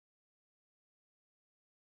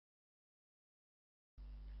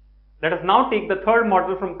Let us now take the third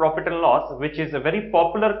model from profit and loss, which is a very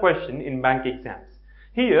popular question in bank exams.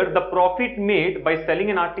 Here, the profit made by selling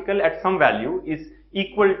an article at some value is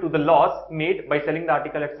equal to the loss made by selling the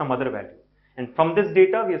article at some other value. And from this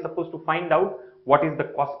data, we are supposed to find out what is the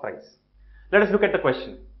cost price. Let us look at the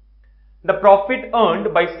question. The profit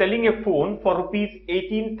earned by selling a phone for rupees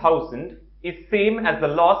 18,000 is same as the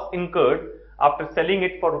loss incurred after selling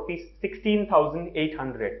it for rupees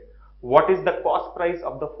 16,800. What is the cost price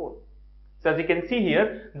of the phone? So as you can see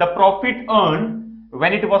here, the profit earned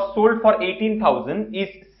when it was sold for 18,000 is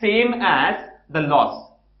same as the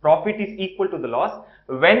loss. Profit is equal to the loss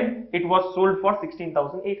when it was sold for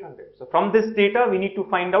 16,800. So from this data, we need to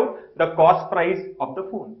find out the cost price of the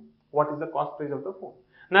phone. What is the cost price of the phone?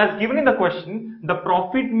 Now, as given in the question, the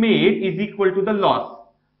profit made is equal to the loss.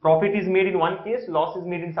 Profit is made in one case, loss is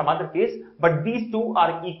made in some other case, but these two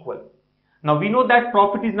are equal. Now, we know that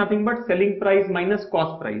profit is nothing but selling price minus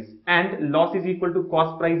cost price, and loss is equal to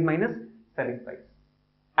cost price minus selling price.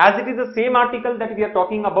 As it is the same article that we are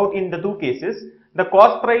talking about in the two cases, the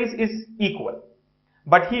cost price is equal.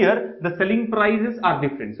 But here, the selling prices are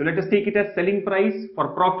different. So, let us take it as selling price for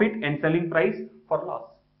profit and selling price for loss.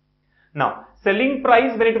 Now, selling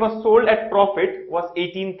price when it was sold at profit was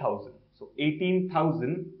 18,000. So,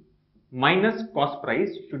 18,000 minus cost price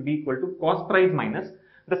should be equal to cost price minus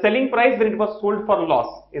the selling price when it was sold for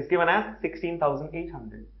loss is given as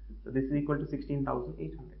 16,800. So, this is equal to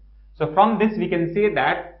 16,800. So, from this we can say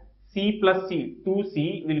that C plus C,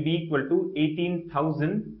 2C will be equal to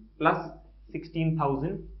 18,000 plus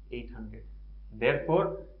 16,800.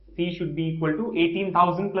 Therefore, C should be equal to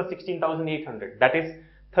 18,000 plus 16,800. That is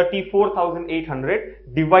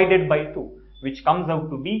 34,800 divided by 2, which comes out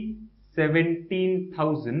to be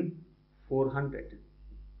 17,400.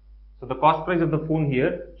 So the cost price of the phone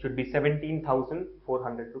here should be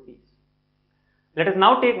 17,400 rupees. Let us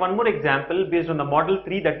now take one more example based on the model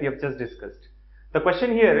 3 that we have just discussed. The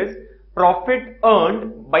question here is, profit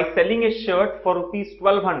earned by selling a shirt for rupees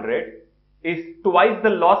 1200 is twice the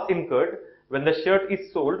loss incurred when the shirt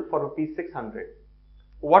is sold for rupees 600.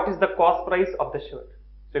 What is the cost price of the shirt?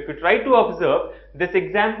 So if you try to observe, this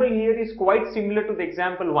example here is quite similar to the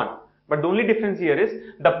example 1. But the only difference here is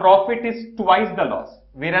the profit is twice the loss.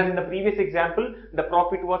 Whereas in the previous example, the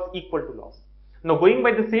profit was equal to loss. Now going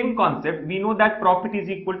by the same concept, we know that profit is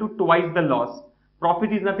equal to twice the loss.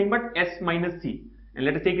 Profit is nothing but S minus C. And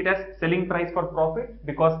let us take it as selling price for profit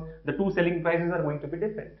because the two selling prices are going to be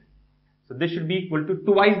different. So this should be equal to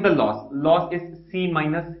twice the loss. Loss is C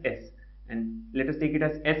minus S. And let us take it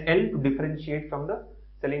as SL to differentiate from the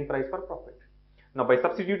selling price for profit. Now by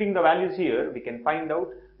substituting the values here, we can find out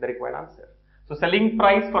the required answer. So selling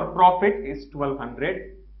price for profit is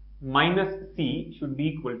 1200 minus C should be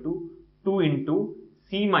equal to 2 into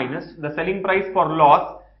C minus the selling price for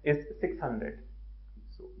loss is 600.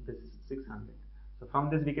 So this is 600. So from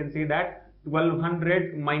this we can say that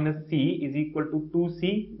 1200 minus C is equal to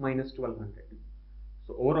 2C minus 1200.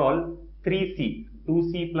 So overall 3C,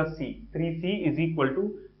 2C plus C, 3C is equal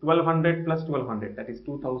to 1200 plus 1200, that is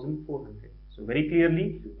 2400. So very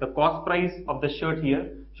clearly the cost price of the shirt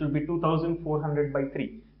here should be 2400 by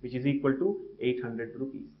 3, which is equal to 800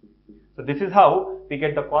 rupees. So this is how we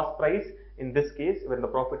get the cost price in this case when the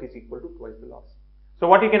profit is equal to twice the loss. So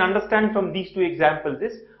what you can understand from these two examples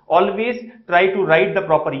is always try to write the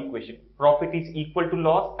proper equation. Profit is equal to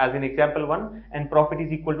loss as in example 1 and profit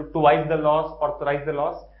is equal to twice the loss or thrice the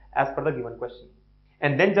loss as per the given question.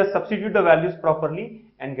 And then just substitute the values properly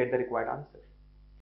and get the required answer.